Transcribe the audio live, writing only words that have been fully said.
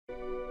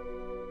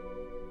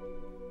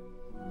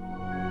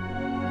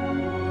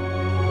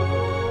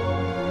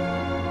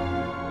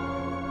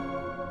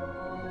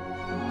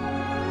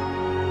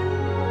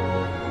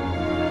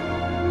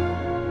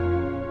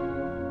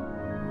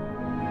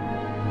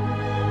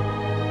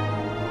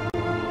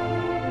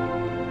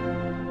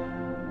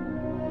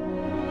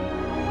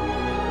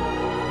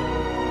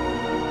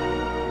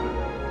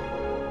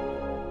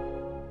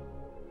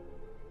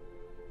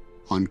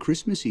On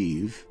Christmas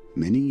Eve,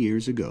 many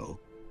years ago,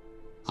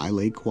 I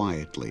lay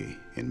quietly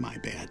in my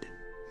bed.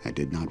 I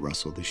did not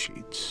rustle the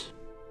sheets.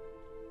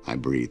 I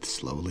breathed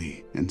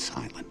slowly and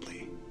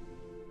silently.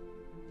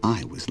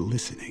 I was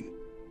listening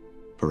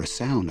for a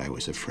sound I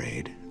was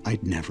afraid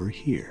I'd never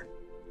hear.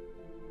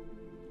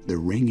 The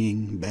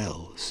ringing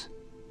bells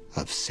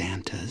of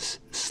Santa's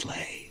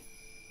sleigh.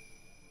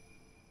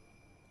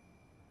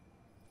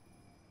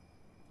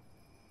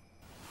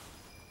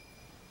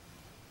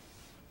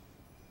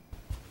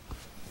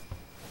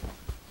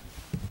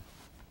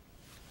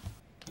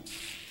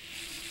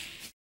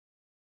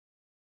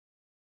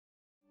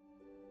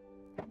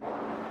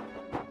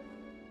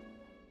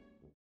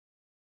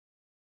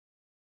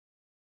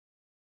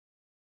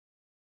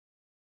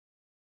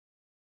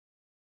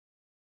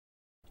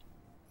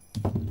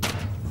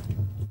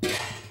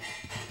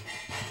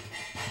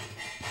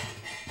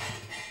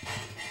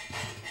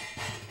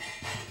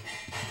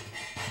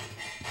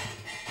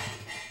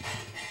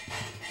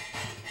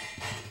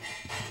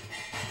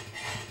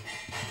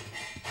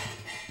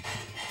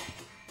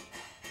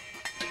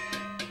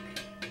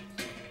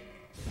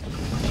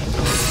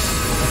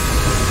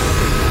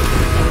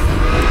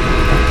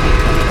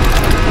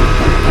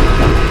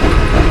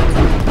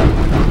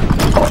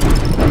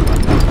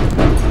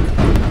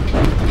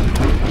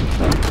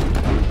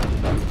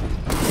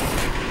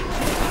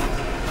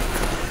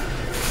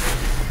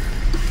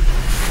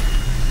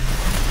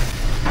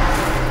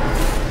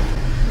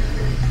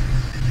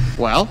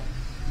 Well,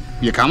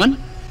 you coming?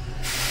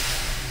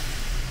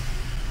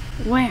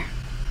 Where?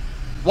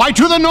 Why,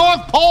 to the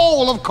North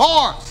Pole, of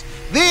course!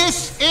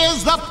 This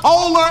is the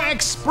Polar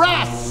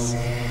Express!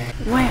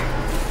 Where?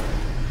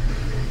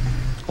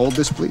 Hold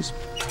this, please.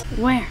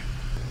 Where?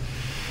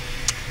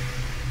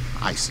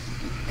 I see.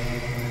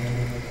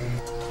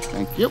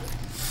 Thank you.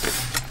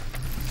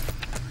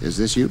 Is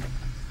this you?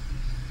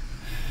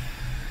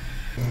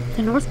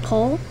 The North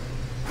Pole?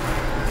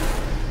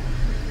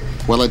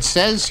 Well, it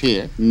says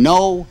here,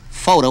 no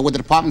photo with the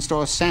department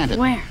store Santa.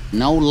 Where?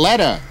 No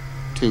letter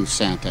to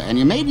Santa. And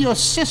you made your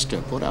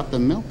sister put out the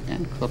milk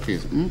and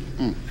cookies.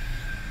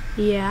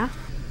 Yeah.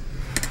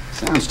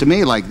 Sounds to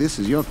me like this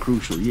is your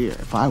crucial year.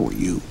 If I were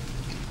you,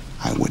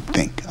 I would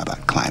think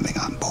about climbing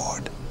on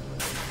board.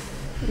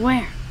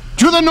 Where?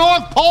 To the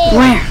North Pole!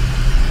 Where?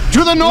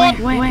 To the North...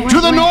 Where?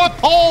 To the North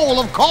Pole,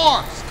 of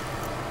course!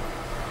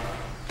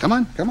 Come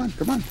on, come on,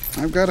 come on.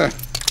 I've got a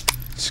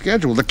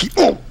schedule to keep...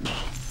 Oh!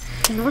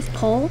 The North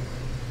Pole?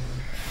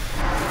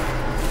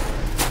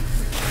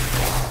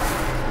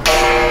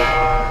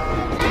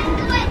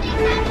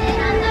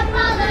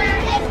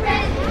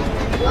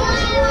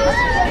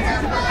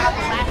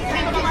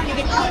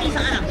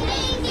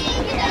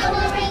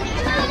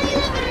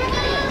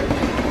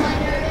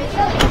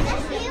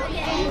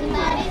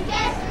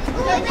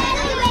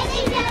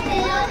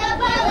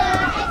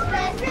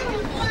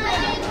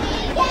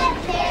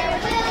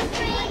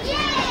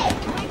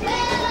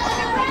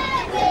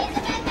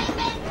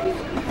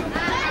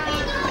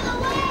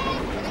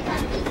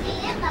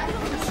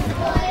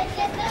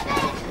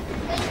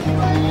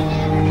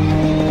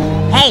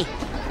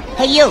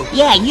 Hey, you!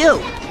 Yeah, you!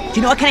 Do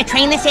you know what kind of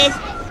train this is?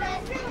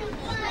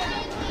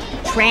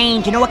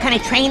 Train, do you know what kind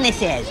of train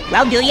this is?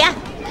 Well, do ya?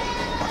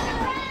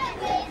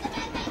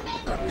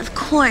 Of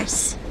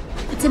course.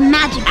 It's a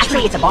magic Actually,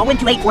 train. it's a Baldwin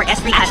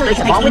 284S3 class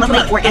version. Baldwin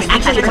 284S3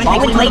 class version.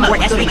 Baldwin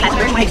 284S3 class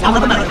version. Takes one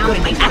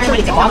locomotive. Actually,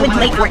 it's a Baldwin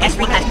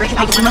 284S3 class version.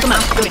 Takes one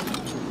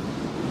locomotive.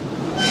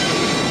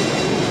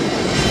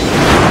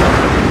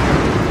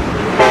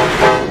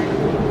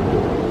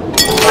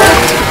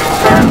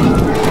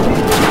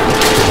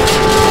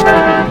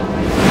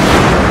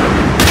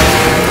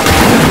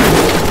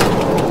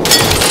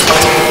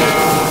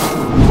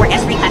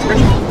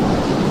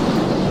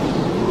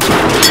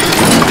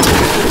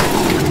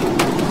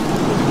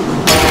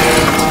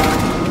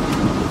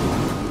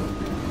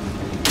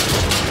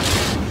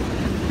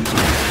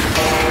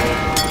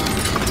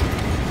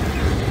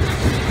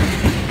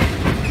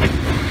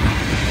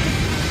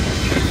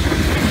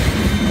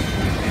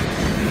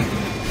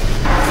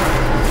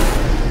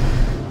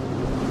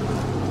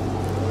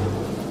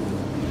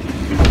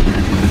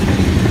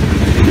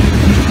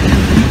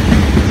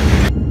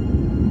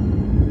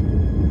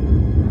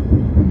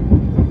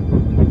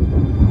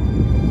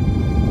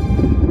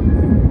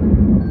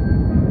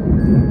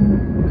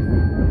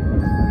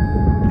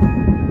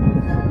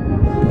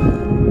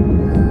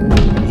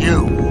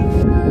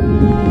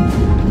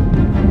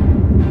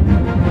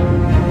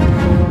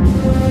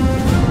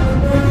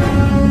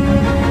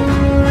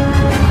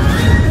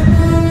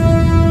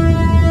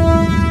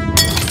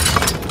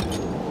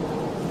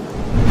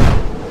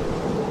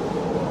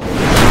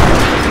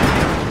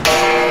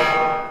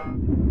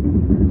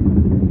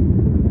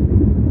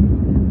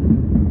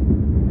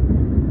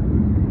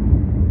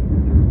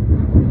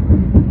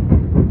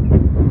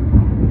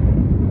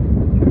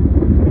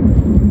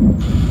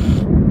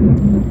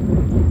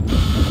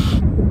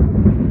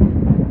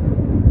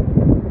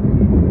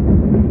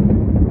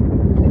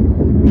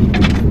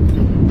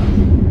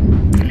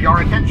 Your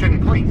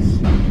attention,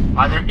 please.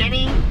 Are there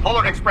any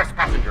Polar Express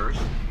passengers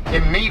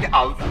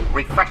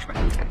refreshment.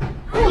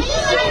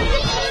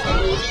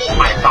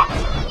 My thoughts.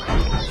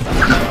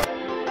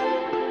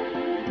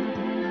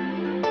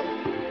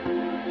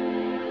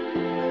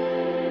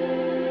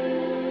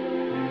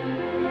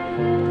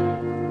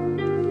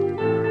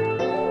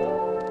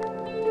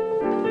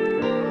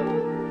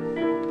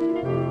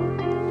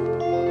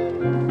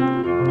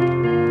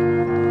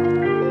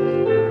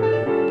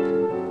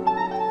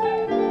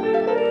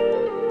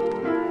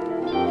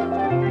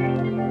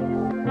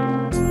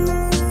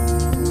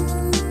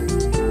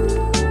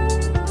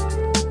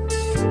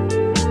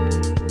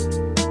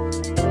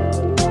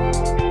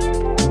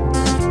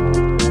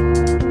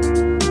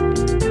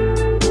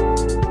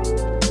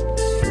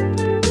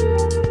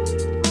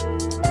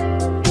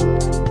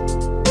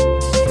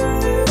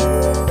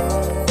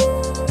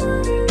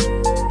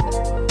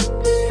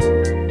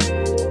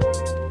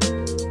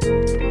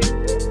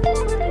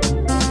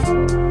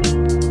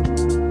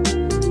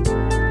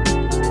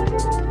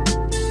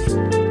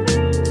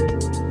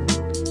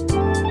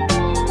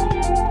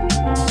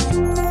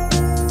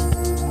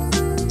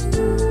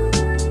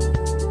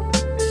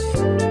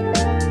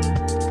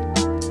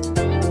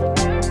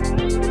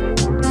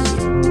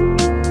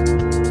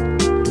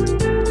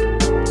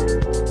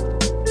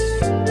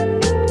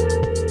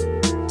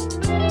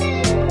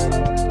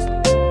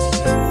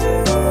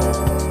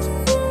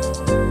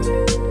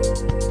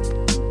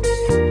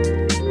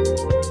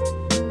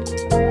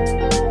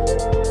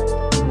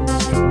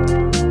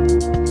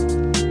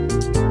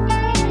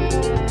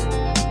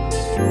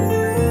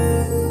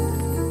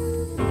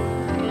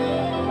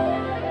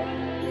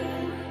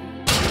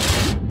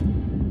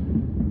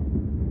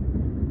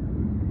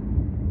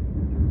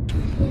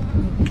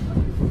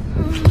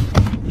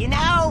 You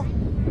know,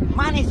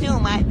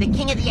 Montezuma, the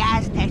king of the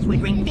Aztecs, would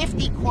drink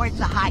 50 quarts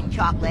of hot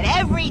chocolate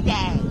every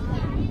day.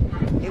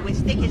 It would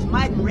stick his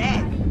mud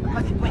red,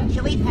 because it put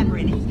chili pepper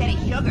in it instead of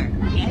sugar.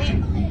 Get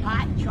it?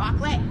 Hot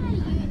chocolate?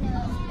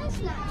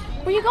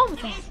 Where you going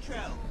with that? It's true.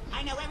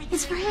 I know everything.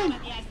 It's for him.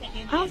 about the Aztec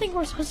Indians. I don't think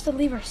we're supposed to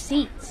leave our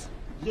seats.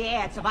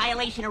 Yeah, it's a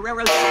violation of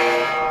railroad.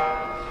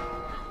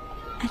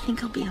 I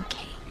think I'll be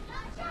okay.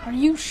 Are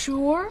you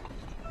sure?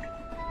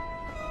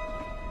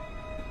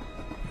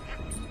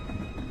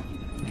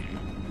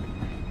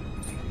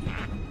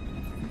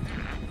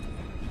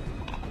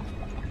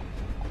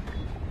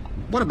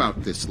 What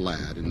about this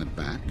lad in the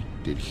back?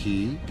 Did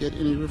he get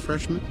any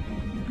refreshment?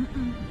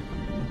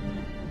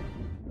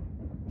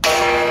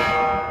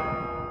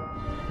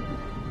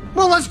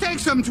 Well, let's take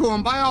some to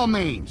him, by all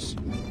means.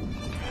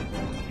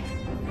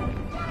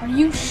 Are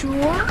you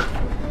sure?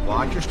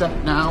 Watch your step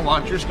now,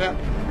 watch your step.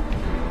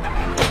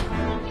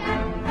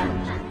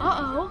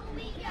 Uh-oh.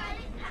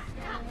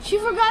 She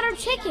forgot her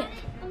ticket.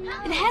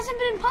 It hasn't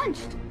been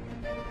punched.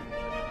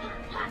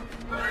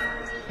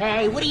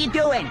 Hey, what are you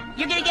doing?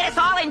 You're gonna get us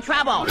all in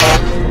trouble.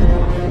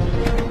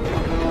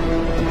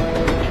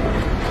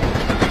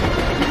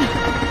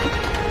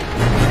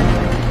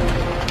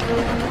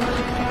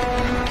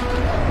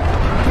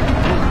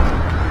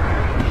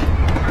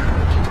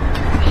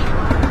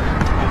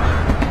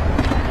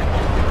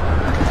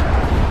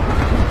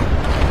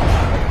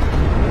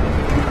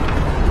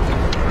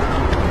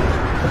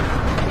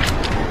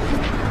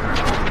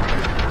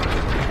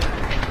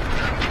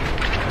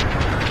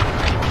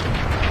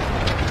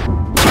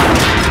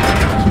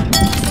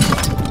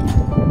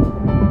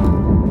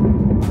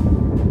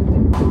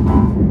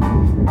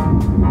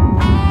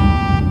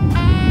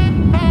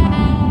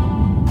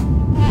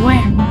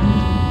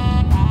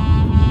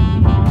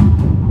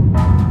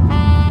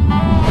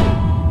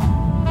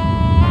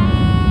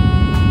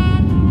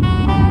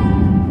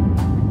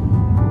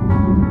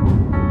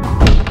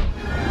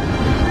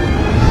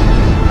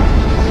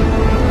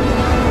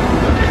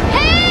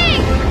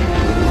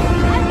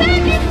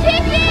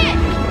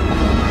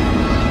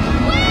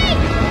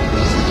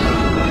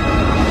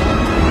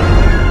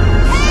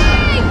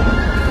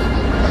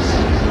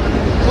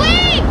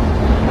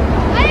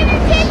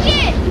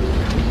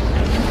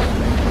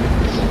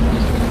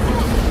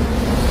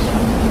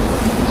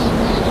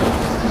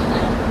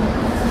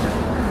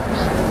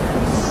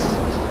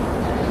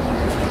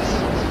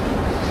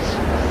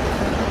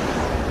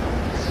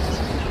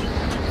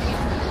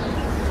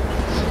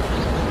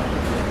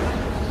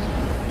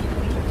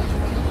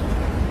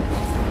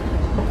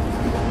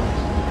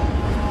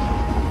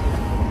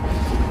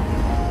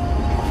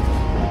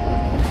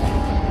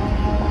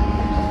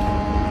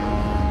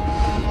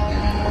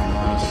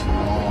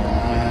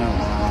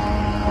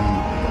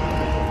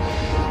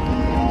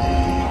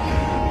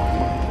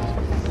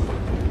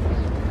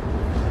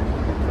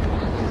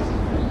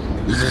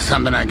 Is there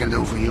something I can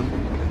do for you?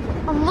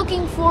 I'm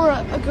looking for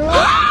a girl.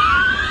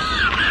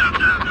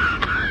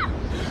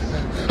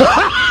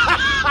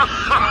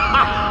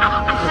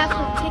 I have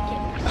her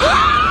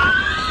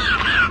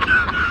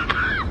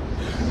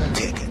ticket.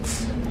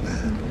 Tickets.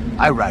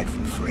 I ride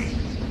for free.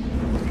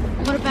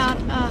 What about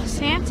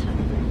Santa?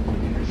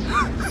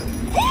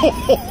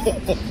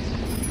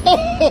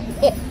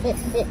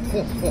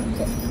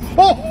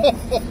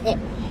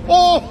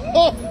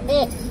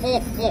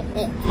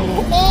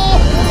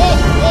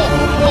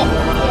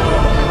 Oh,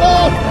 I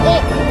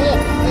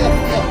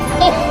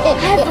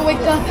have to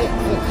wake up.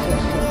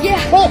 Yeah,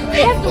 I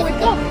have to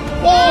wake up.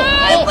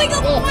 Wake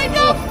up, wake up, wake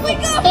up!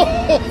 Wake up!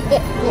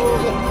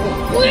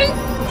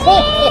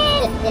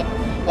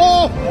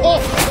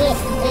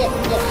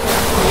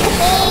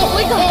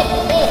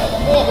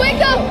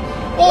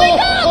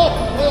 Wake up! Wake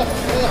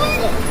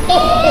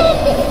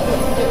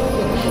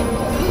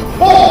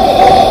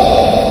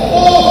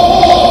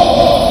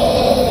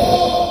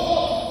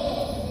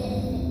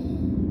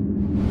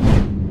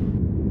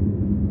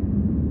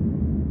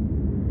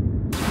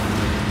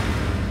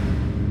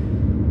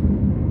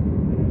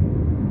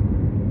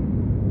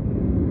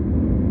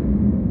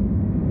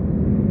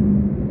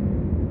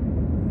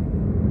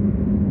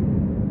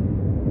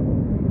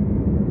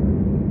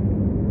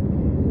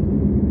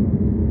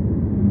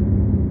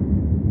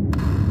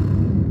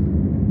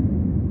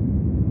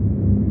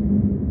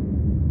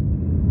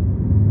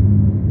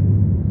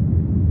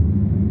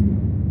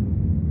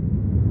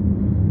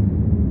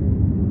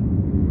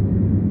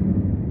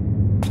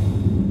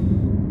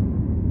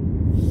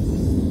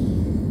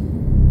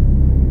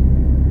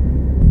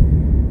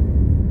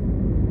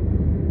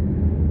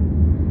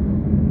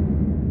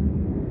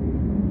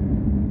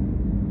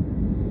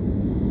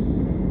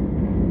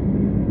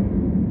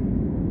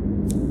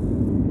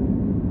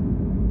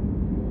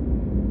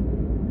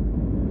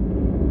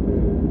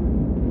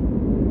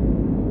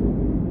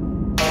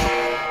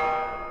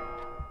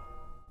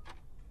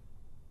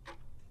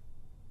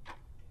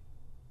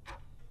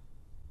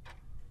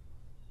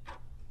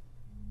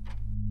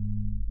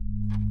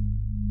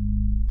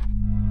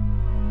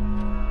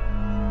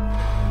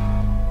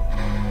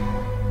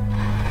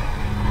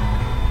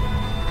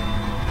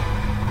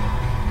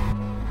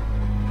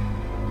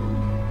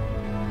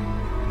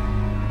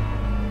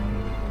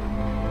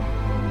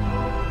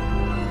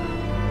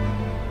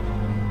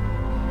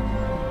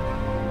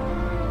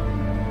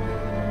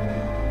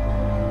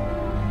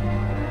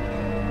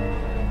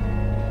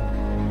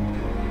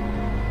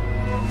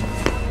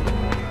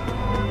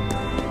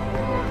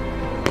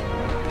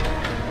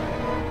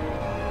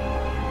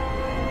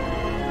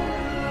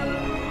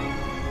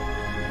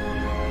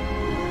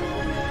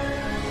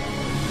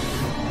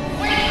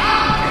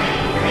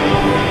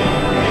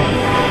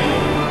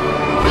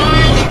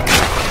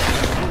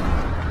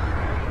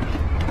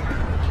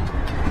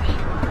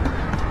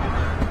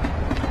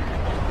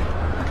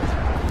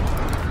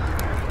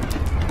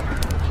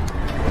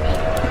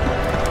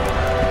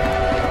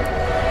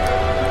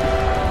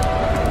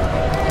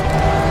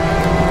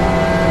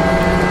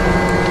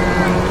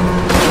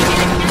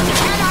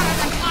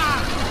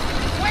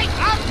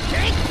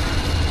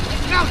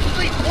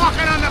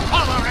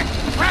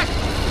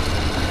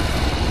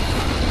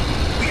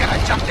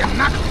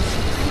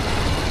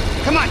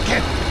Come on,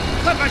 kid.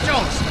 Clip my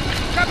shoulders.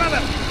 Grab my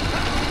lip.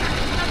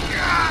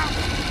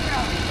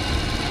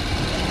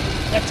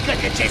 That's good.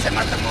 Your chaser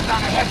must have moved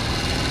on ahead.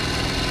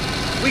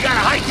 We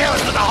gotta hightail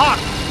it to the hog.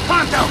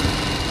 Pronto.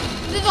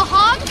 To the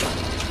hog?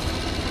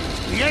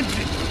 The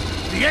engine.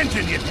 The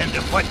engine, you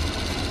tenderfoot.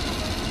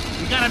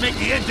 We gotta make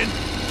the engine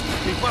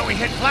before we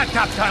hit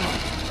Blacktop Tunnel.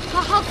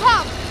 How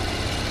come?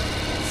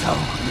 So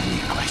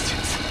many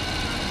questions.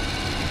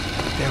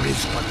 There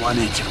is but 1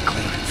 inch of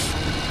clearance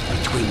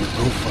between the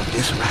roof of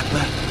this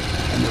Rattler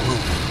and the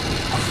roof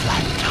of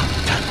Blacktop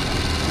Tunnel.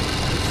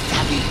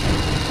 Savvy?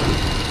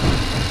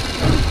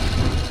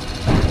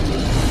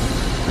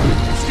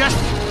 It's just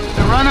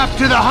the run up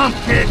to the hump,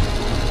 kid.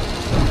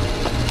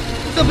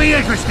 It'll be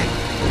interesting.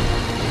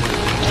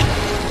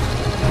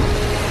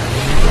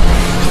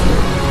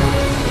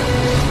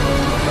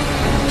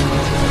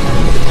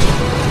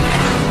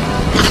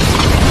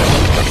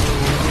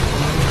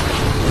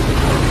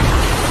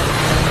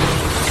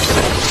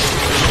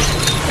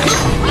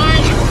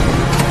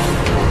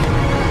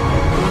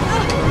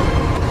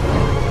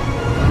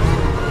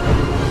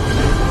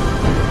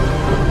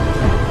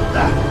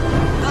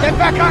 Get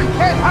back on,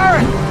 kid!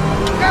 Hurry!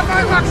 Get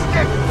my luck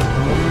stick!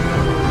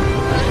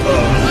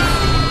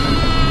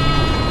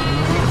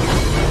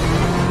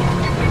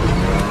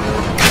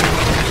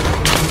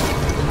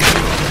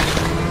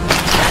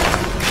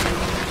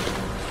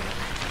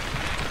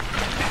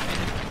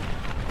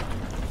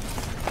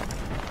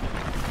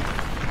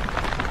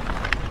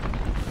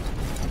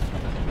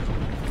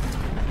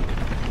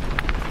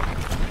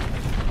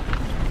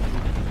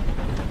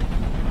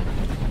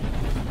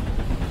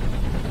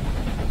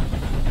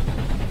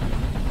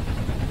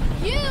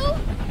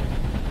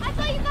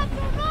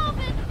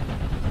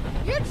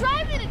 You're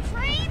driving a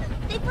train?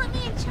 They put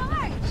me in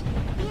charge.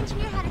 The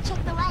engineer had to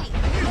check the light.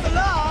 Here's the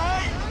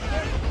light!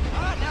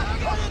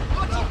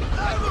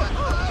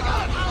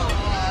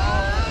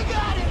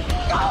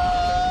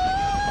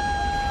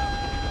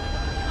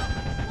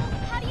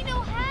 How do you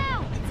know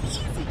how? It's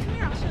easy. Come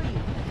here, I'll show you.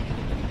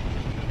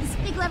 This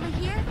big lever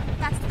here,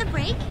 that's the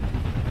brake.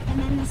 And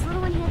then this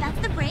little one here, that's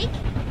the brake.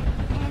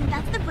 And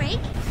that's the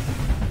brake.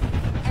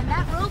 And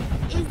that rope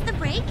is the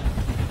brake.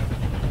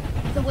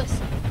 The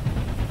whistle.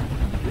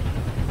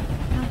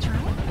 Wanna try?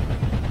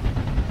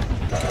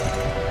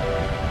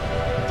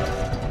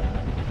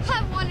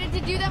 I've wanted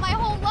to do that my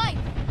whole life.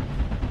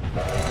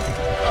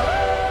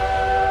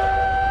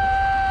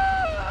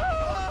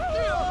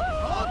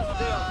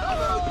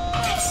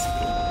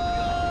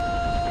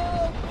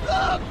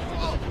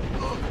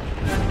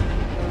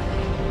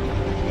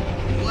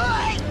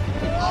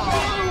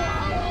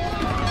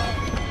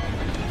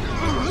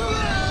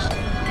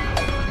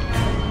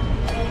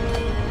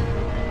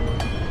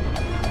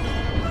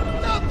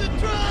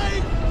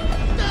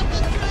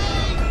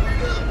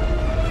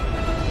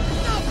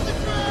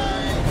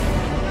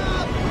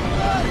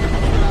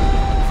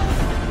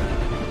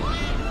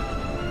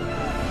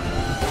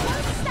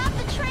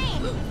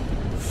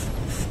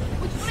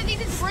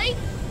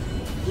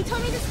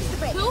 this is the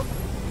break. Who?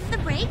 The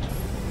break?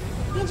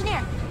 The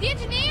engineer. The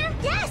engineer?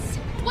 Yes!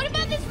 What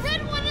about this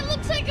red one? It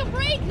looks like a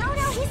brake. No,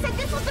 he said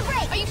this was the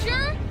break. Are you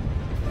sure?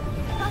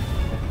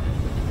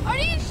 Are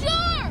you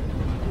sure?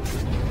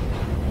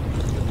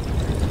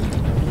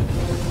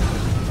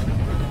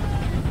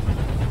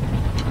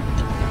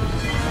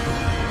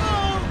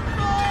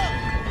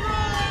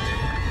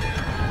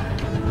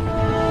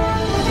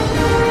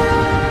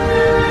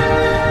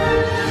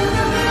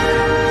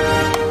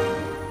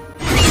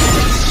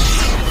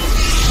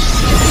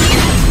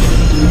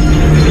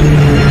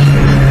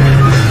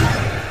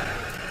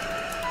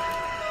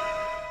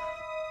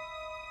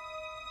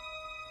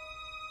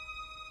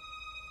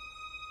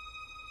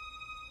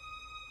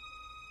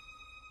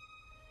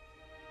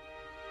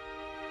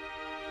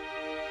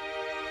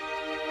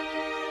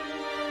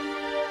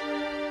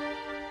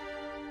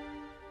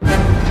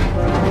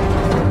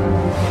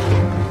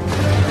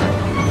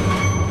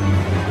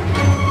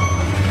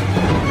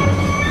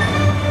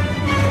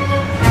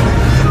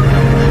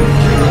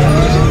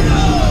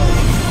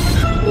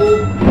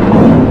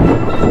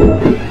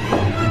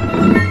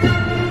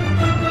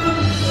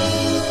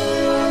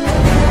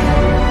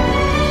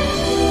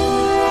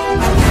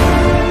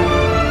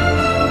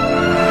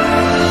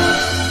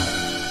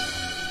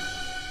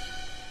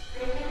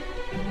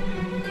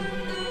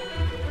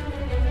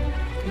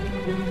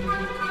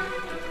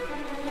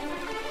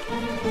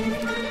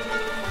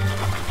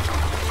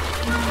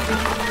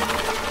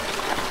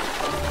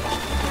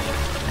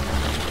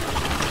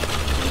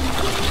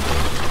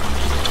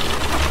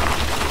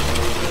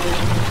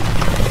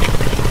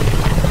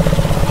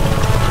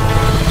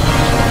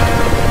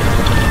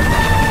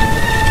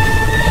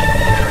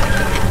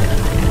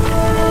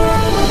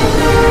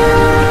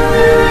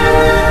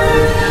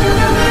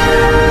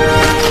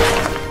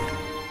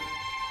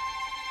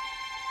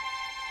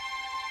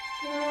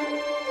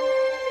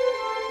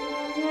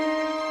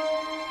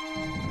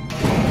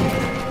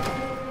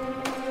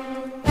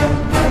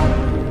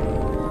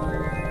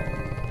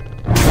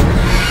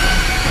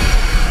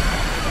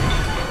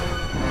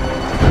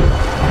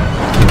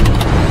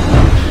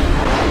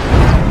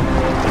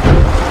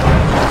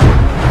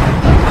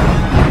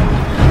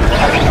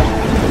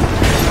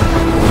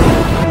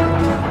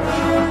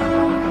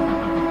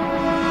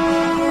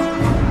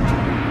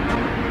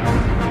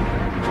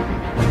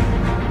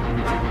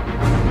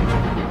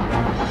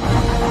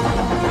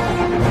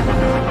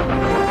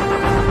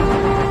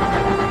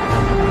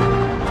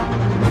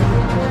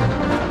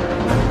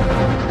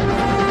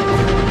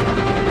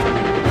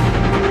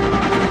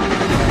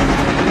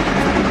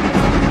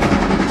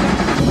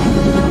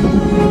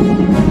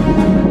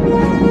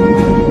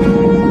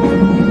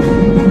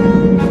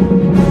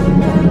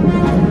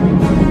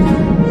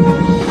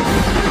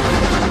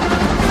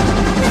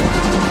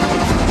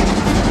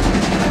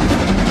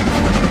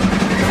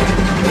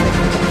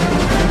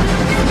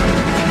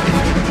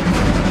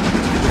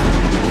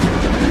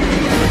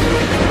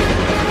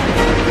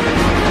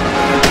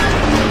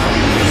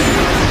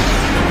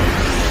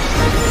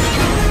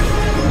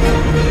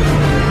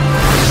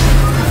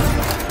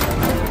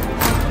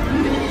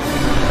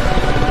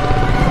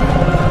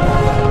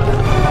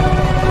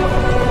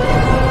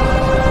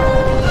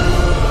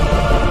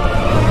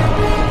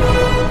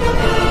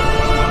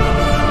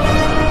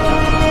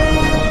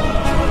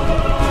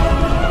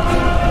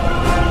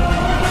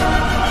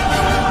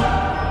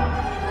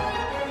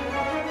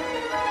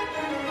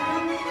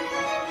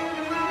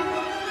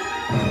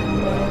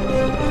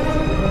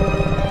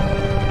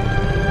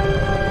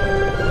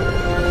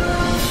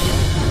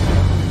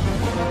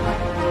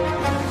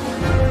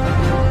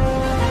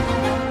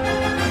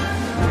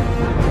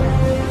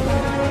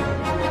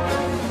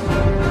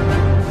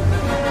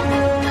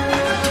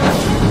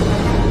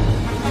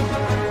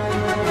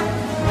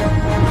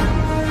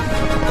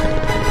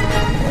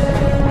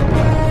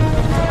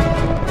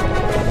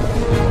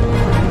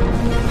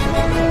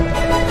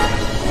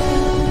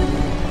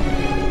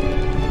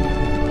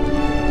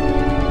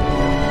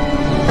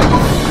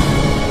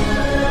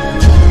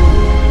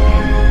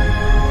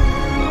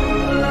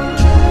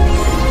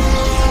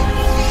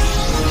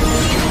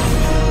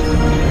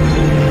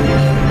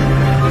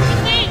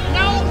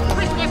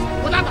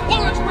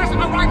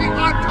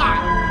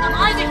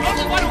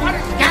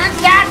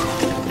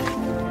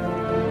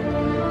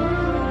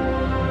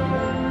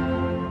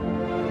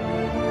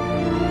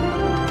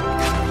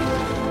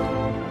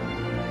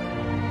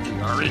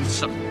 are in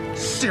some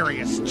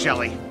serious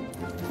jelly.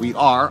 We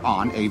are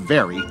on a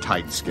very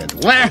tight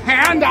schedule.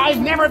 And I've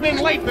never been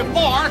late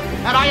before,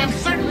 and I am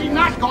certainly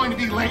not going to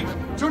be late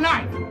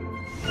tonight.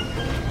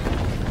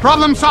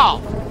 Problem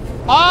solved.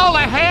 All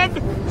ahead,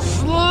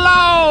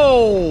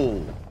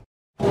 slow.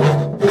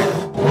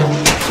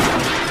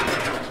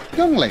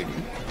 Young lady,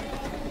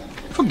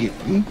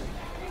 forgive me.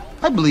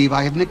 I believe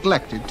I have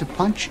neglected to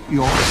punch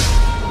your...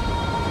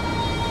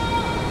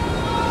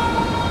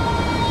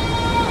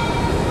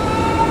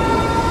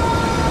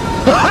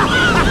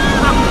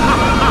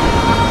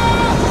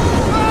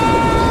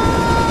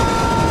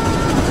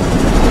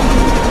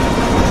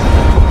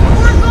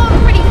 We're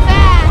going pretty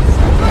fast.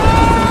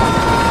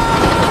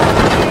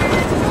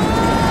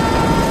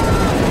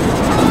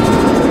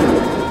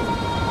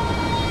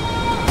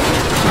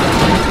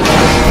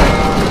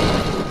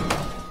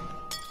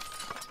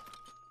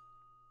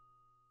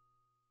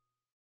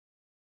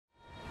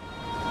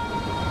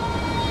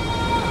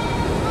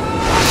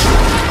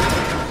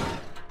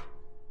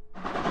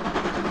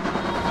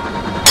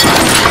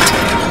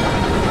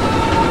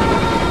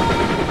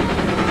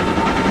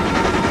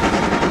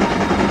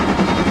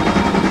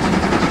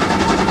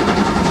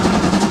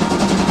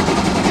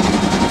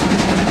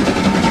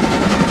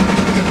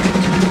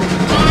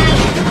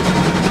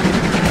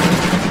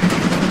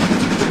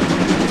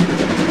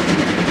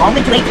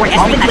 moment too late for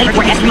asking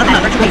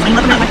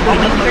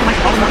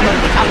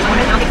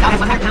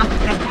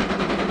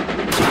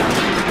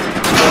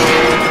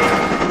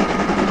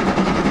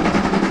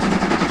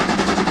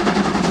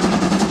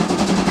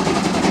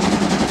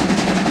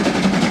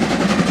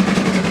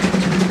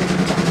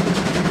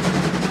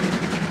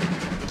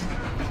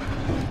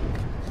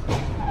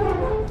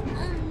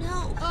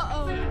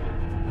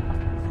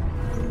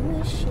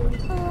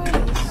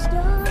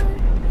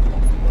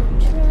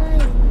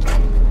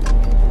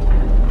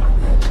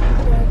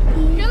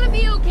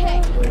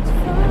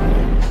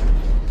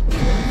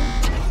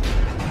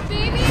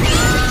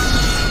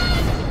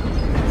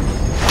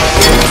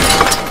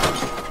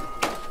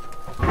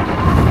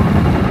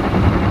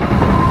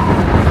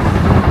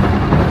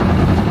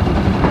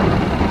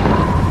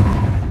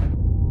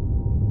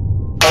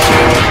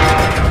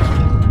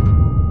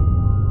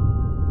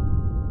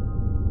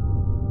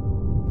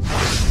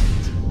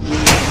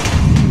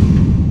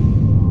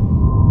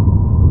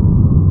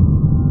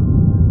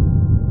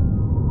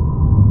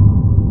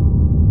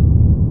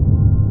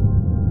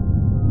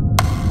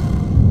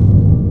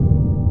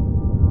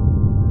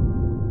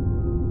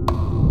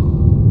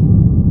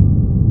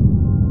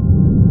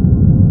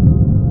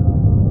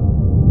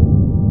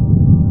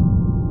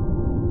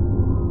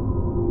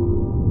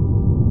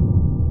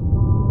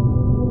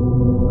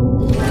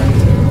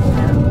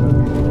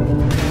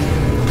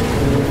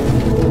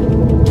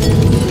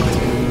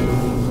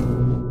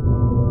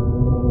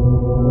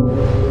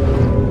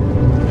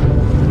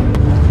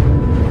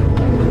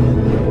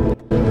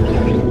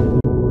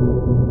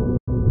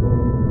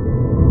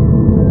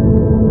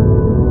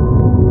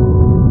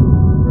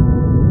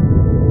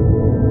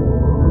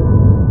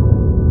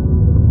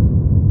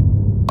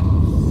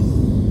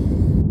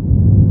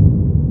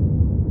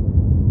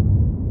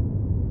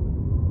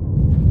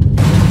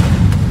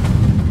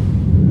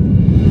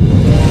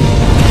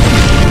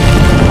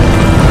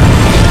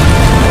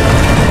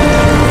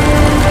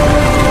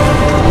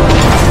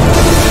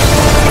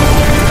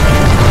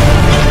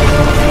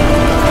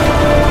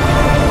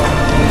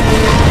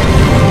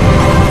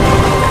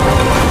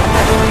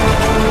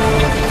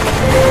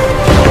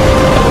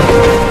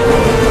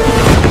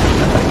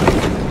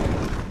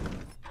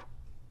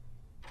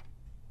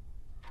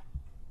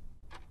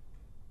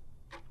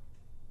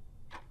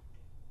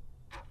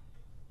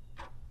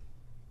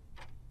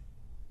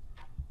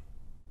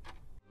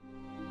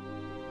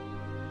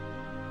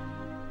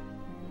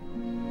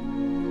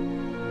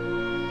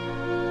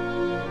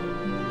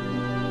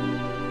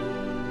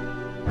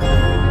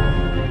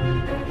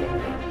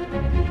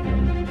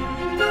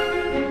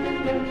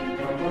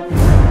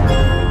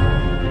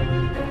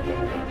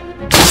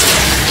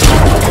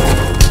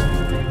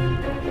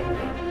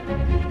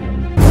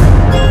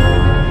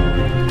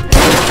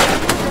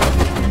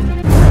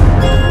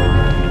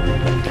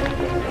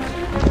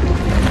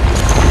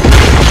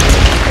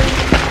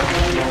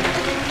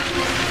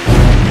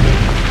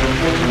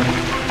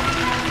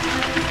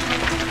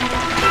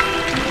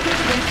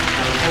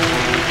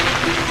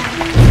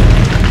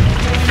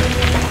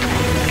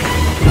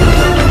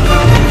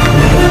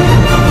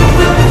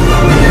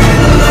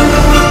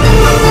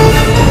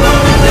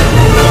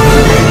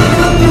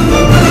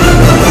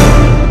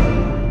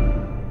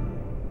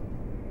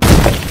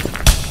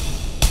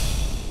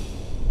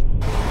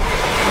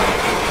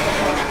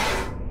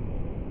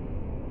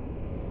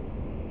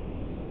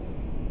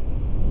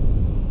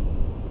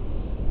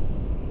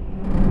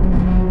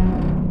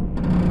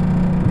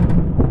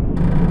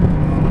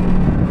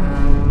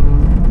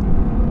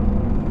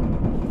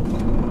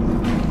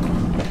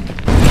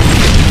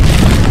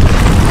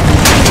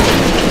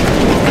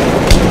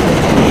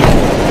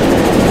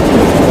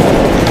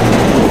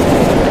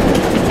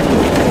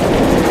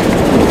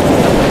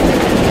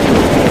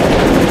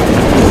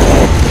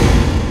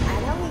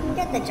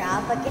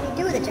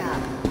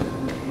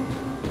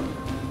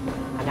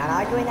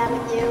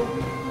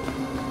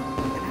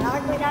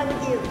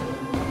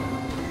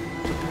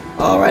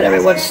Alright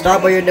everyone,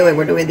 stop what you're doing.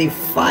 We're doing the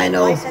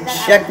final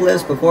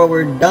checklist before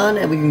we're done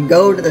and we can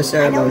go to the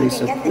ceremony.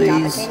 So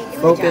please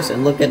focus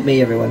and look at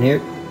me, everyone here.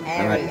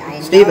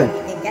 Alright, Steven,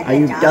 are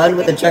you done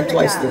with the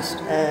checklist list?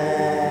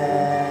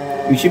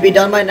 You should be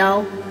done by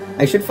now.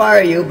 I should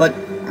fire you, but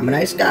I'm a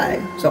nice guy.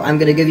 So I'm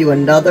gonna give you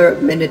another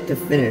minute to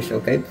finish,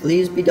 okay?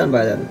 Please be done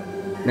by then.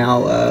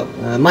 Now,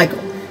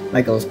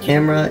 Michael's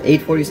camera,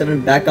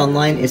 847, back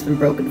online. It's been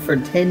broken for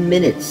 10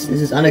 minutes.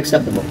 This is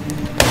unacceptable.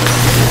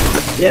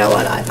 You know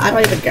what? I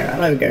don't even care. I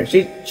don't even care.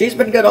 She's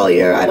been good all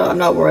year. I'm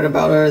not worried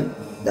about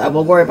her.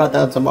 We'll worry about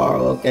that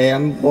tomorrow, okay?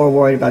 I'm more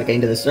worried about getting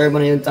to the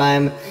ceremony in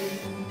time.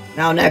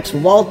 Now next,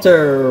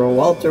 Walter.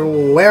 Walter,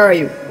 where are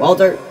you?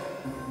 Walter?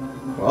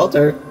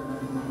 Walter?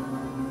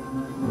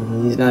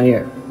 He's not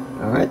here.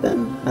 Alright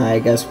then. I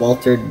guess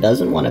Walter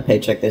doesn't want a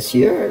paycheck this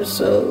year,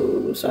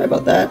 so sorry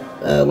about that.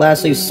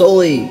 Lastly,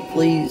 Sully,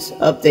 please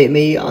update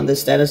me on the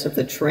status of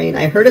the train.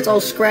 I heard it's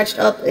all scratched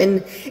up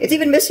and it's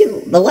even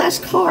missing the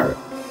last car.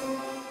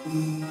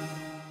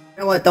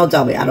 know what? Don't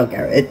tell me. I don't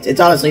care.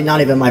 It's honestly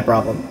not even my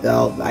problem.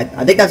 So, I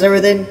think that's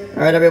everything.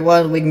 Alright,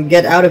 everyone. We can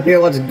get out of here.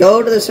 Let's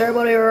go to the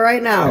ceremony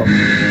right now.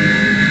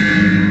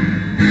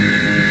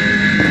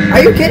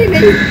 Are you kidding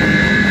me?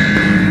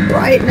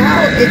 Right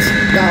now?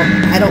 No,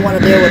 I don't want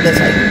to deal with this.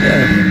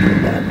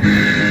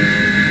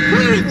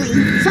 Apparently,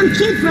 some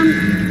kid from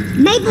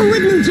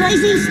Maplewood, New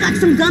Jersey stuck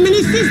some gum in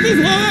his sister's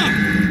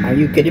hair. Are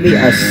you kidding me?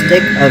 A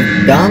stick of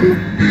gum?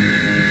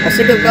 A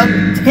stick of gum?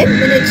 10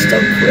 minutes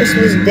till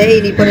Christmas Day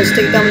and he put a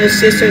stick of gum in his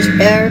sister's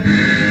hair?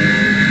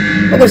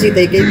 What was he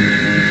thinking?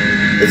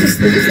 Is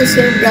this the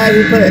same guy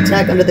who put a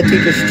tack under the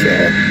teacher's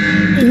chair?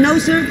 No,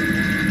 sir.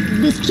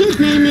 This kid's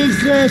name is,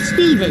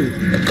 Steven.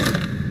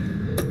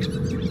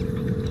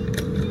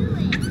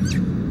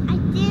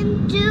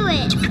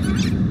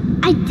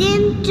 I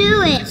didn't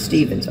do it.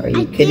 Stevens, are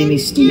you kidding me,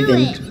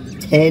 Steven?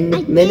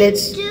 10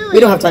 minutes? We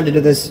don't have time to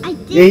do this.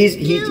 Yeah,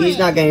 he's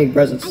not getting any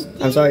presents.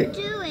 I'm sorry.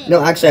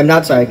 No, actually, I'm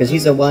not sorry, because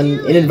he's the one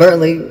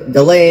inadvertently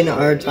delaying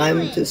our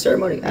time to the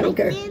ceremony. I don't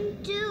care.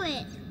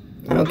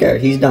 I don't care.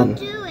 He's done.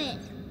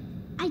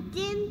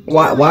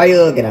 Why are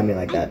you looking at me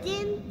like that?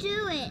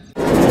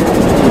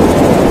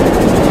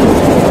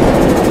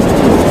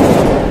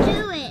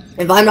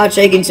 If I'm not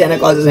shaking Santa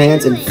Claus's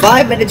hands in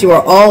 5 minutes, you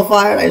are all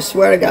fired. I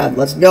swear to God.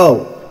 Let's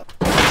go.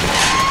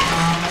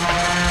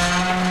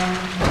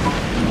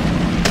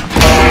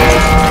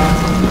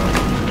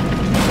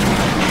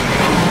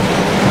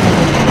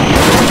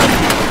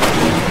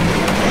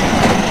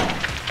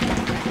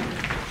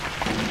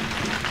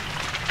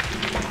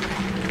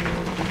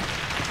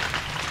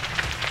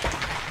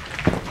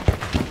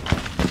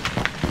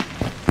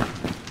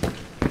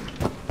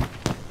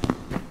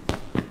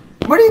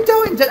 What are you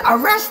doing? Just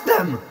arrest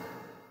them!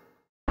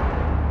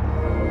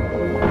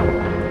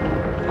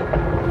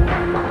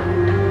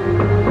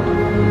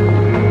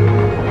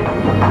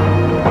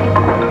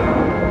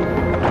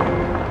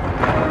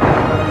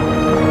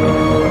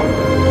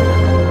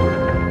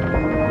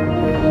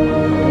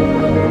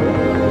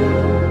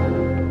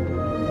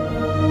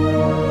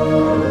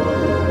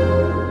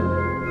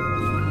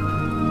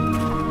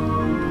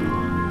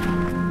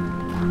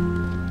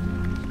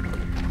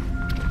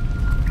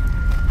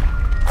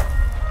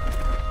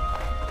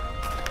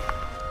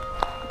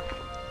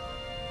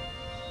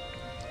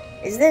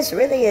 Is this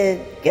really a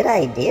good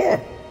idea?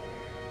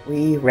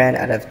 We ran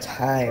out of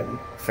time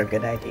for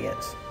good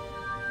ideas.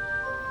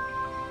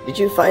 Did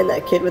you find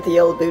that kid with the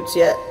yellow boots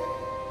yet?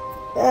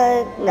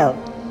 No,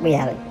 we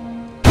haven't.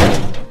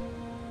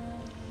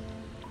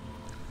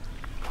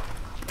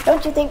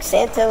 Don't you think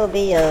Santa will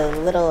be a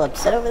little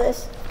upset over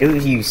this? Do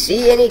you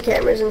see any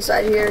cameras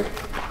inside here?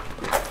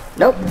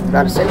 Nope,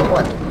 not a single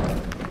one.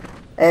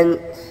 And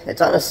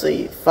it's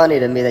honestly funny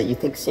to me that you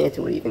think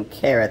Santa would even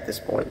care at this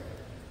point.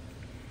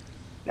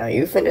 Now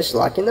you finish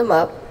locking them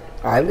up,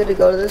 I'm going to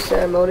go to the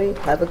ceremony,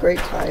 have a great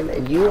time,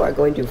 and you are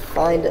going to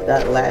find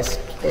that last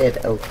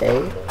kid,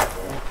 okay?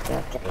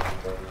 Okay.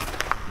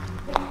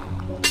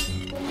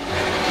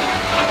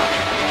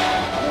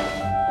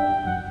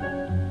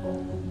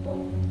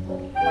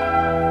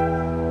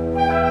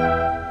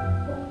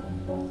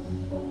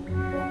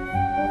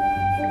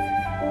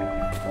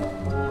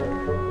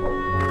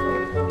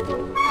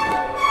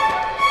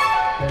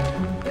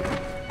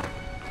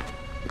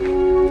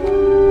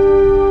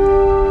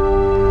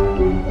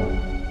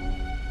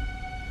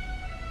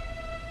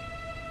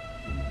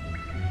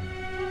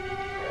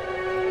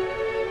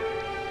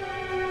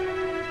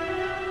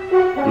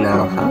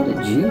 Now, how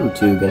did you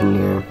two get in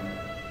here?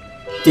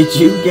 Did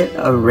you get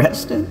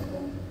arrested?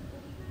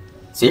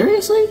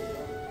 Seriously?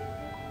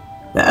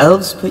 The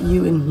elves put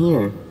you in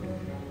here.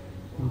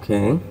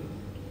 Okay.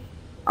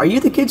 Are you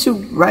the kids who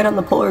ride on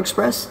the Polar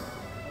Express?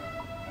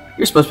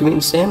 You're supposed to be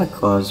meeting Santa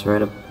Claus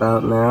right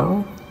about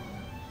now.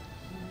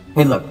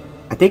 Hey, look,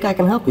 I think I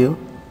can help you.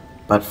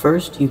 But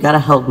first, you gotta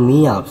help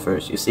me out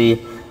first. You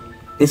see,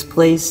 this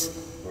place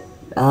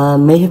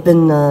may have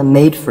been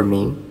made for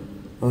me.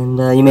 And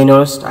you may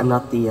notice I'm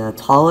not the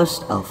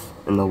tallest elf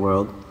in the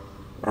world.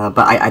 But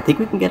I think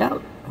we can get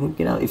out. I think we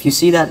can get out. If you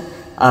see that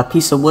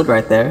piece of wood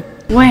right there.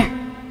 Where?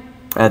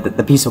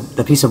 The piece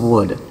of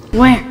wood.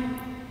 Where?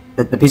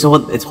 The piece of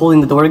wood, it's holding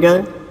the door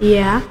together?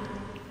 Yeah.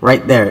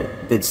 Right there.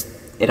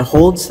 It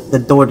holds the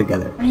door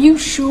together. Are you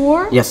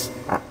sure? Yes,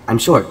 I'm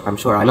sure.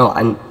 I know.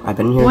 I've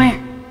been here. Where?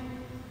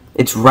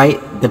 It's right,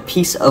 the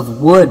piece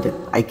of wood.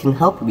 I can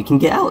help you. We can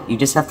get out. You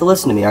just have to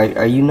listen to me.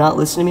 Are you not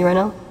listening to me right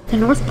now? The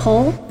North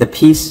Pole? The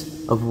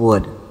piece of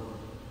wood.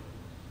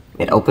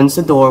 It opens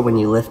the door when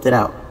you lift it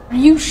out. Are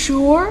you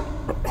sure?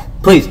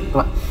 Please, come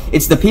on.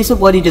 It's the piece of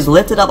wood. You just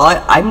lift it up.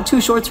 I'm too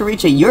short to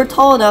reach it. You're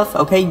tall enough,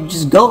 okay? You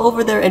just go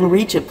over there and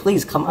reach it.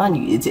 Please, come on.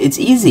 It's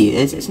easy.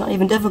 It's not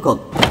even difficult.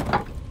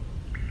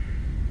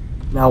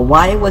 Now,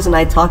 why wasn't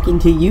I talking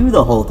to you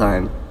the whole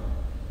time?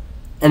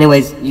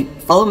 Anyways, you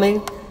follow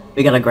me.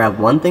 We gotta grab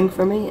one thing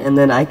for me, and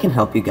then I can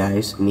help you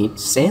guys meet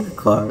Santa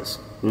Claus.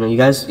 You know, you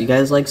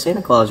guys like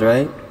Santa Claus,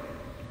 right?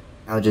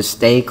 Now just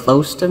stay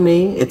close to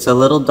me. It's a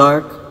little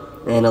dark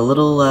and a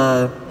little,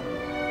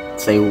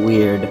 let's say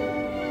weird.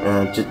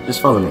 Just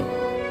follow me.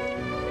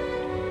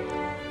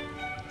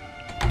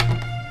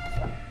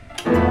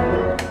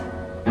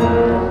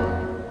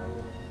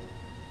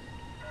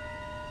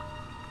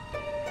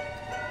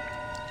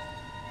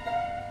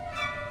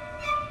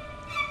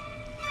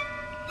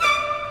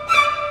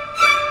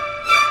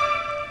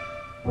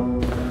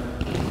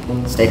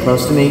 Stay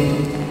close to me.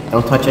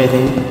 Don't touch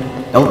anything.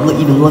 Don't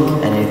even look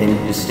at anything.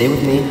 Just stay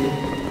with me.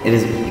 It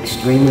is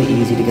extremely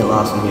easy to get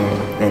lost in here,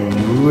 and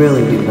you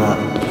really do not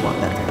want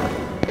that to happen.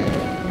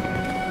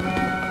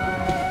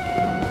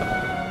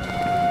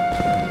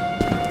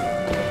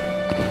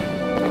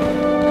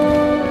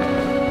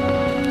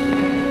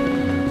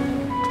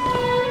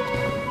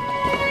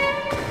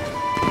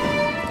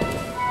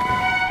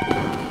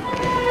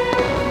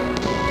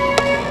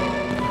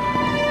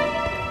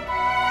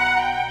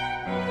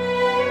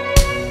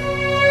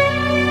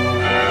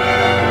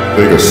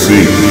 Take a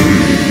seat.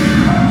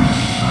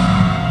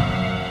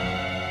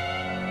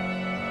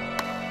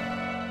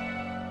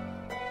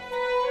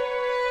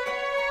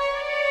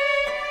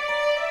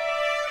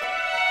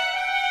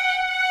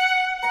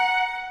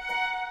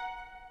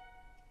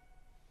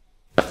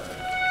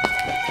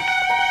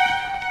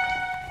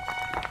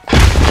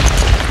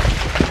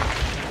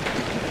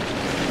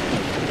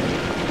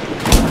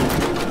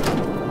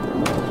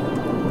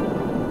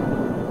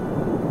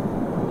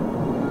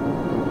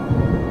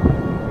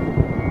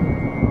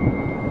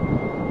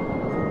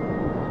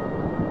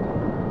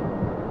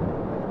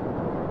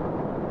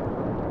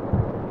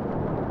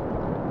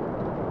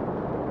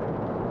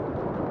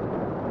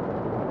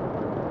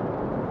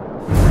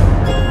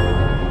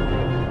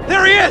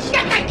 There he is!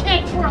 Get that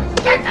kid for us!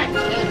 Get that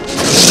kid!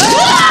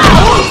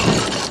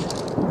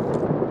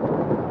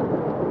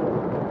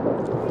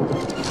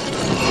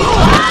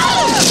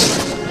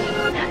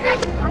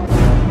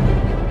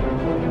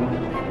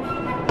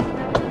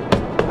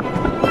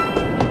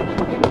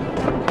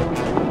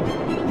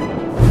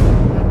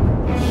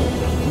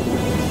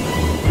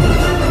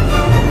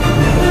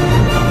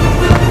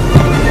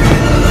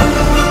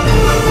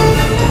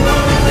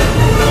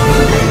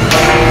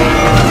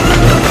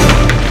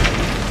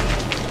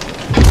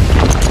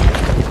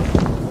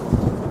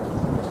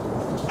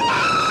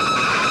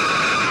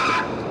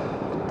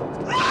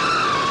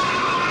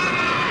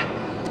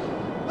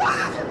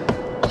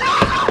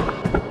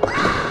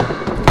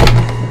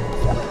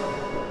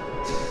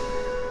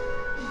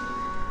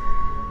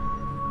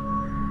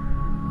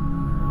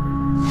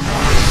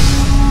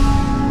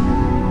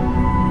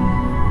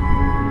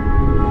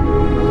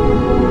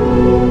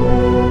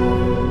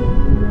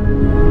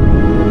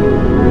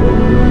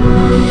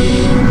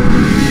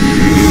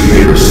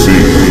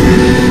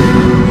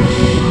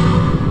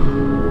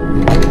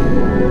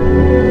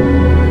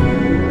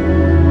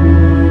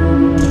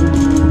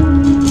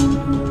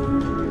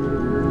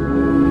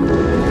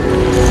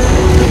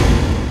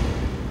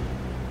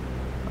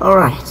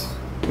 Alright,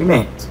 we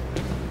made it.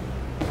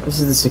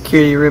 This is the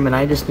security room, and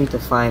I just need to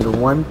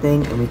find one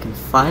thing, and we can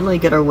finally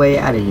get our way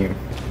out of here.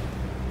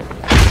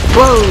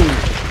 Whoa!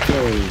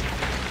 Okay.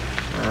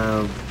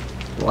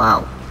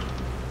 Wow.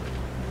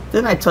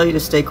 Didn't I tell you to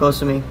stay close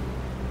to me?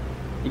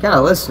 You gotta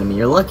listen to me.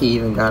 You're lucky you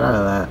even got out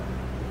of that.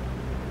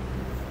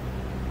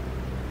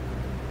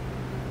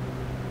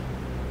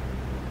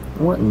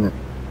 What in the...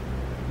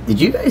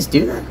 Did you guys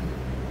do that?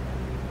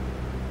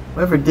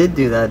 Whoever did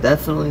do that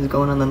definitely is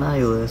going on the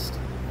naughty list.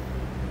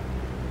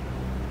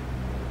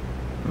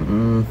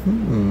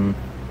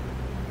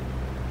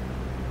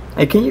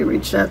 Hey, can you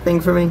reach that thing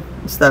for me?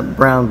 It's that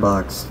brown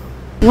box.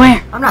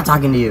 Where? I'm not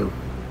talking to you.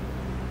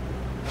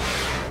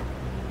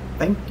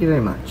 Thank you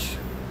very much.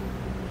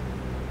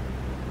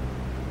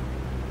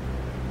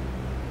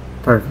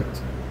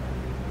 Perfect.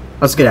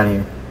 Let's get out of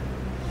here.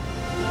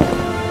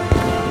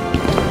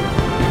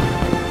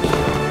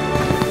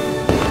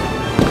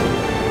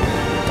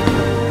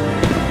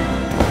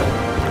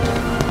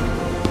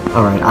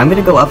 Alright, I'm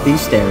gonna go up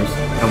these stairs,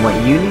 and what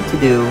you need to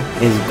do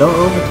is go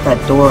over to that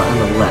door on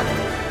the left.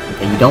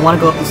 Okay, you don't want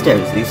to go up the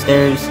stairs. These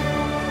stairs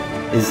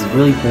is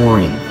really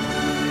boring.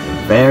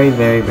 Very,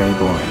 very, very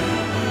boring.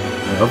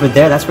 Okay, over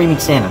there, that's where you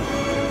meet Santa.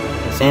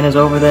 Santa's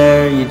over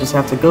there, you just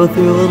have to go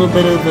through a little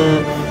bit of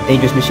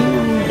dangerous machinery,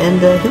 and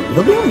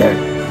he'll be over there.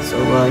 So,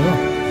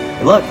 yeah.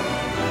 Good luck.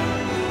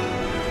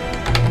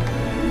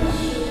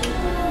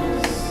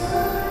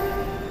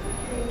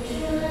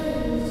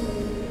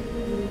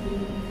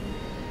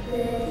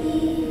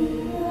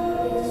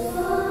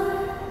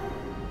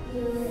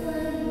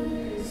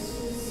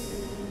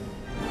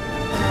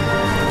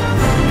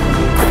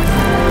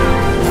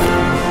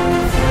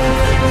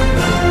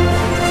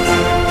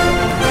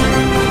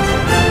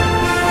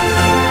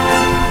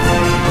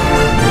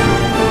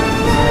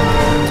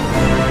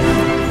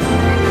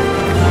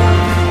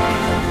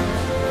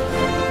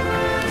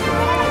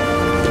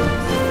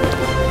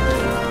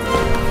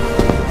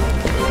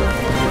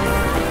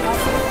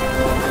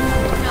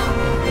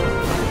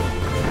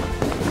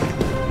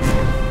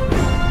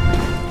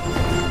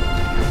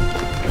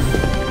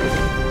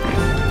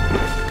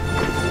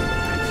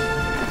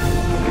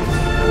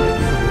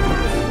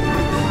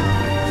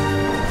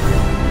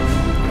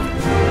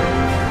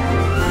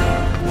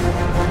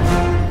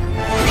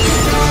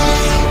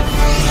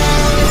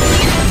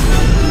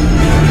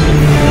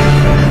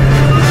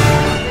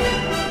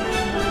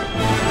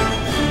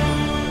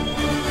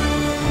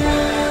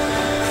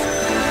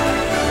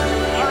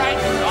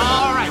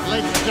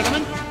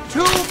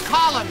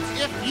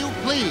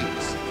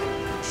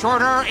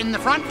 Shorter in the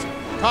front,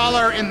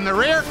 taller in the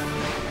rear.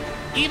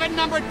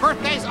 Even-numbered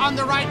birthdays on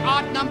the right,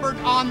 odd-numbered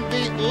on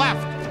the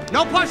left.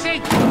 No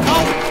pushing!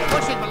 No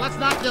pushing, but let's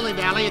not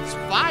dilly-dally. It's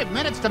 5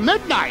 minutes to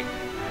midnight.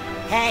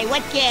 Hey,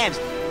 what gives?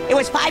 It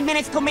was 5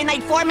 minutes till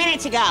midnight 4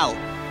 minutes ago.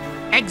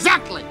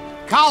 Exactly.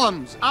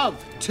 Columns of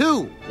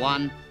 2.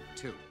 1,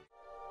 2.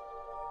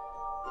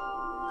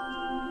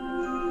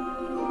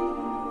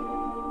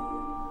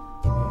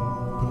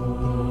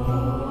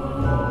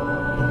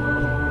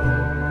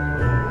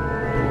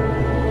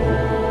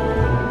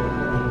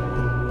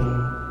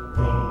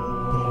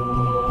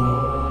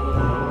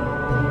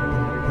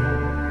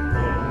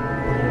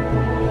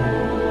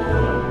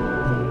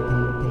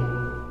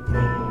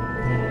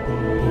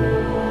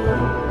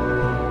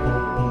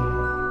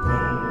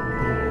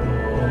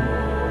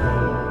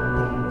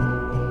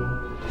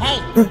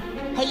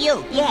 Hey,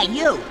 you. Yeah,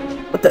 you.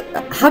 What the?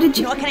 How did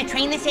You you? know what kind of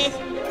train this is?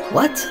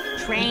 What?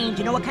 Train. Do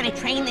you know what kind of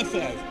train this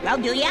is? Well,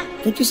 do ya?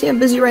 Can't you see I'm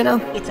busy right now?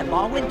 It's a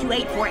Baldwin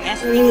 284S.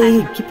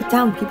 Hey, keep it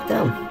down, keep it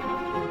down.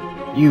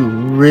 You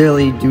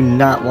really do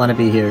not want to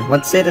be here.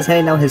 Once Santa's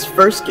handing out his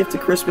first gift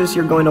of Christmas,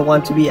 you're going to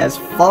want to be as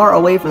far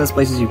away from this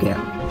place as you can.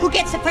 Who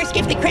gets the first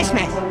gift at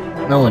Christmas?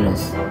 No one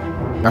is.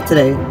 Not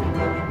today.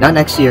 Not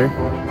next year.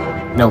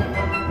 No.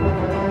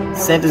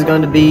 Santa's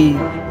going to be,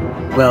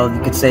 well,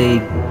 you could say,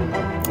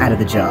 out of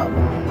the job.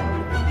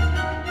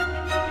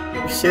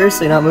 You're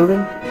seriously not moving?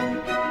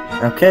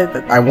 Okay,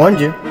 I warned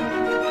you.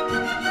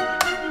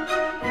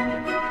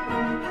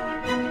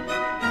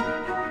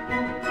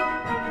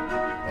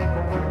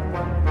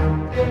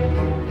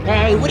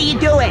 Hey, what are you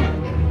doing?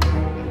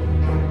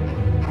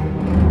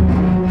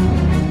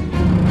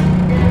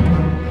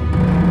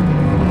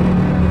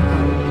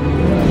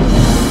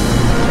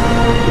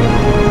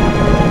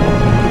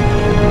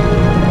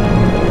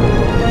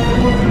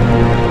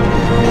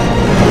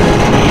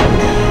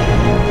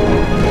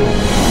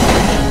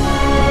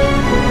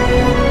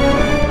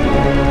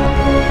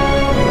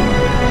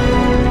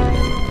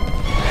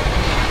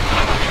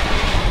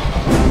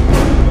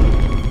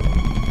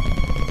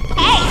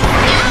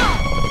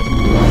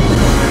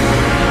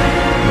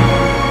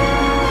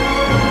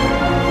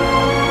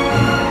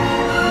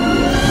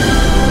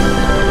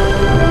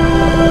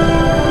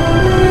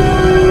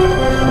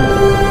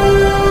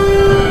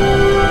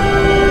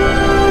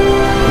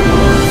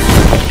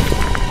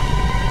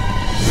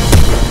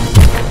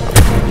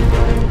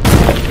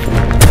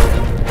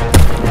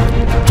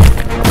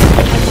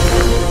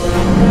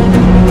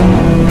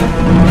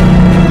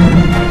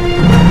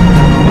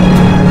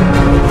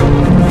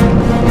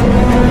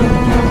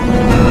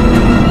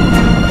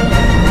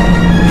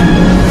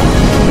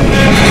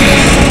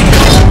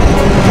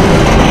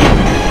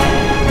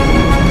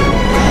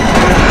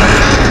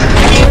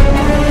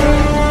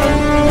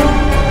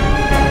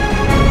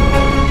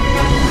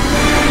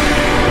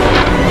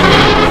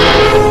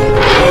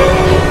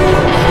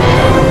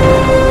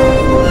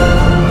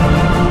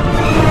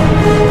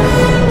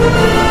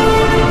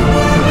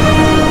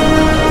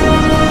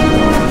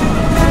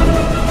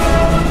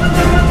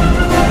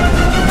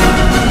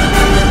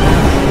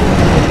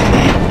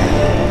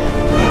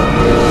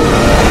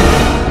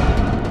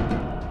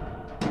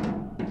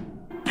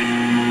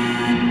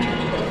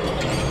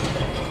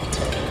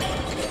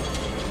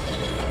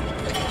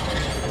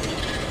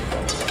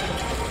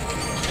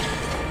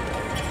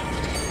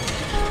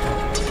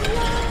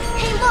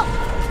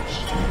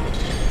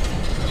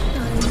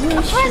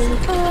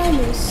 On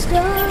a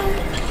star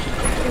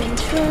and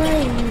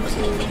trying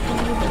to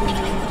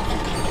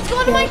It's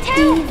going to my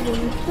town.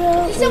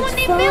 Someone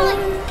named Billy.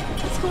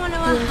 It's going to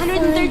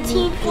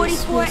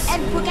 11344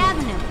 Edbrook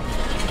Avenue.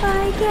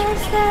 I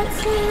guess that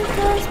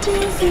Santa's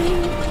busy,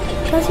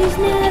 'cause he's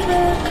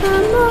never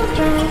come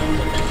around.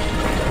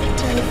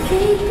 I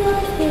think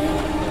of him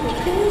when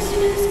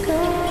Christmas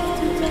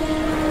comes down.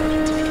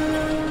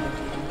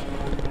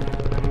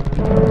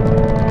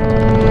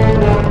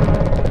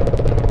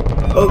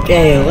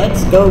 Okay,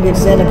 let's go get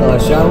Santa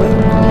Claus, shall we?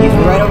 He's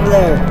right over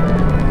there.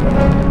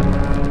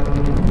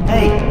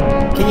 Hey,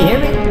 can you hear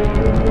me?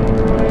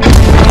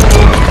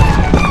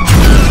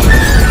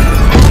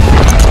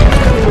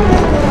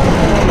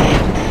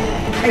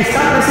 Hey,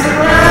 stop listening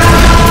around!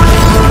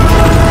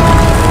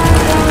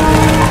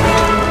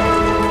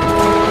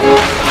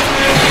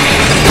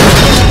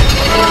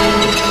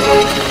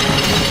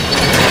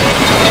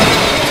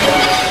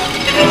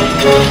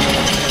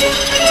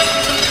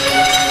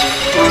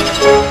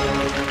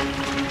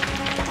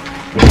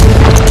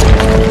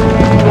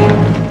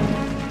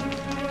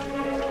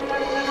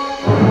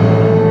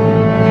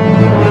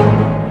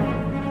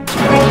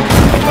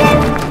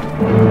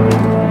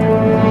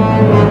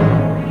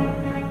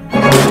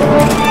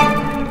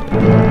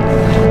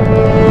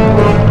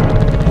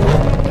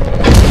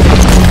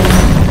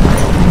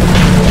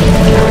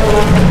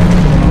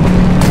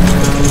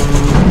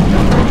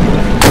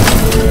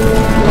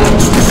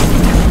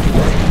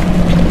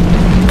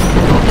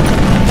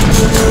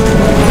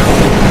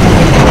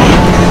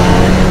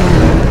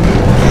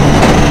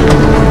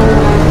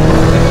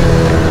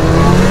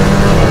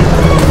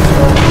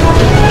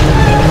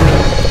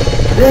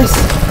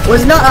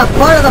 not a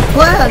part of the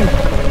plan!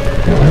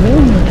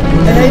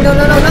 Hey, no,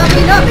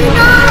 not me,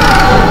 no!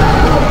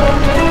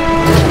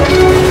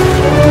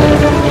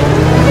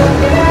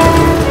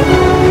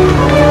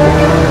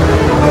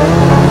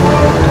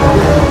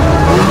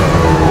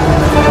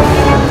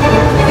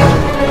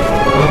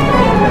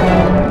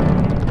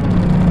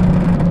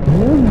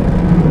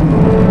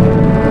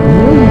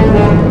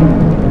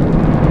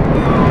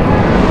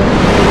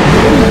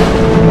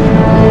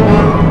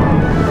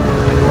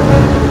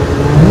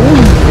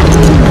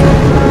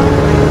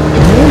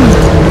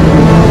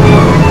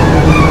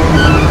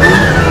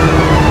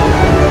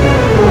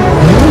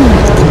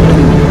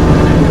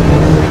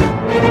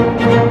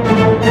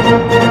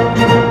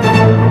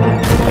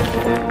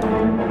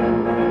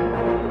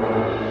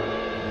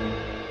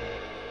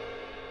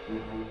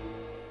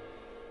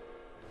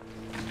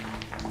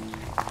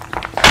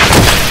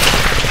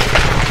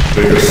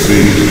 Take a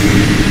seat.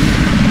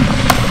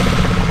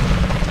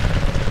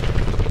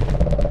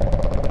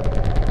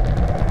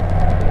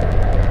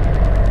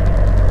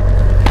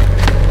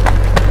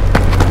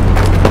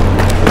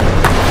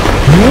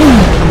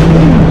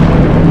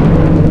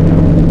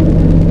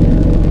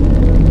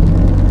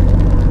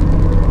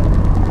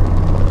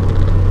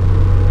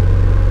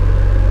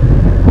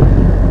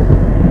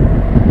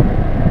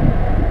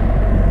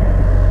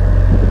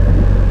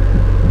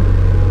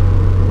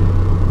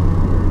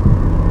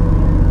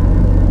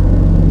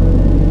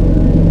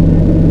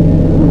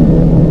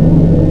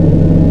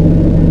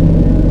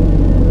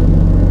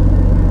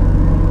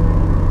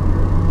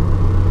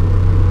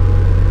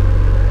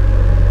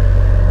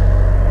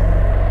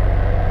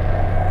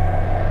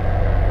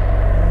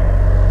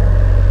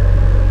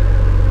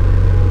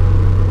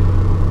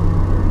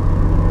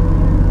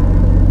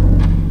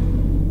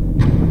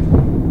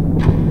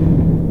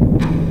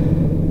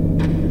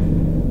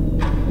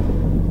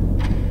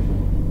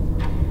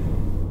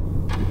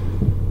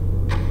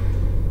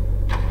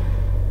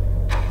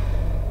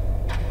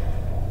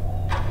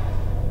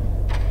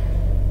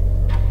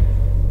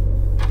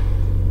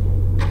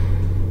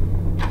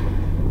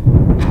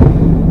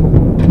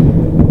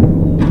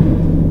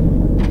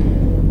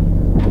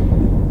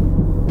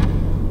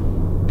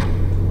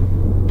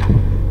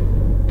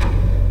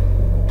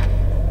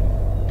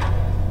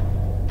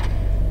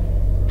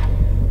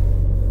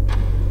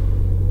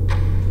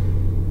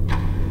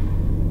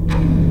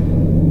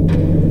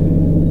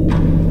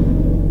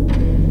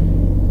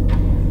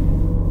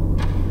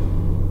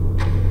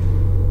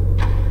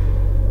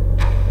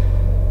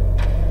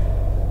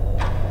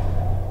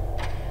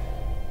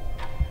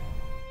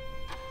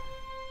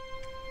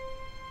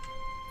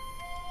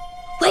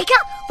 Wake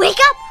up! Wake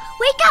up!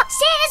 Wake up!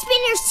 Santa's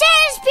been here!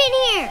 Santa's been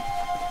here!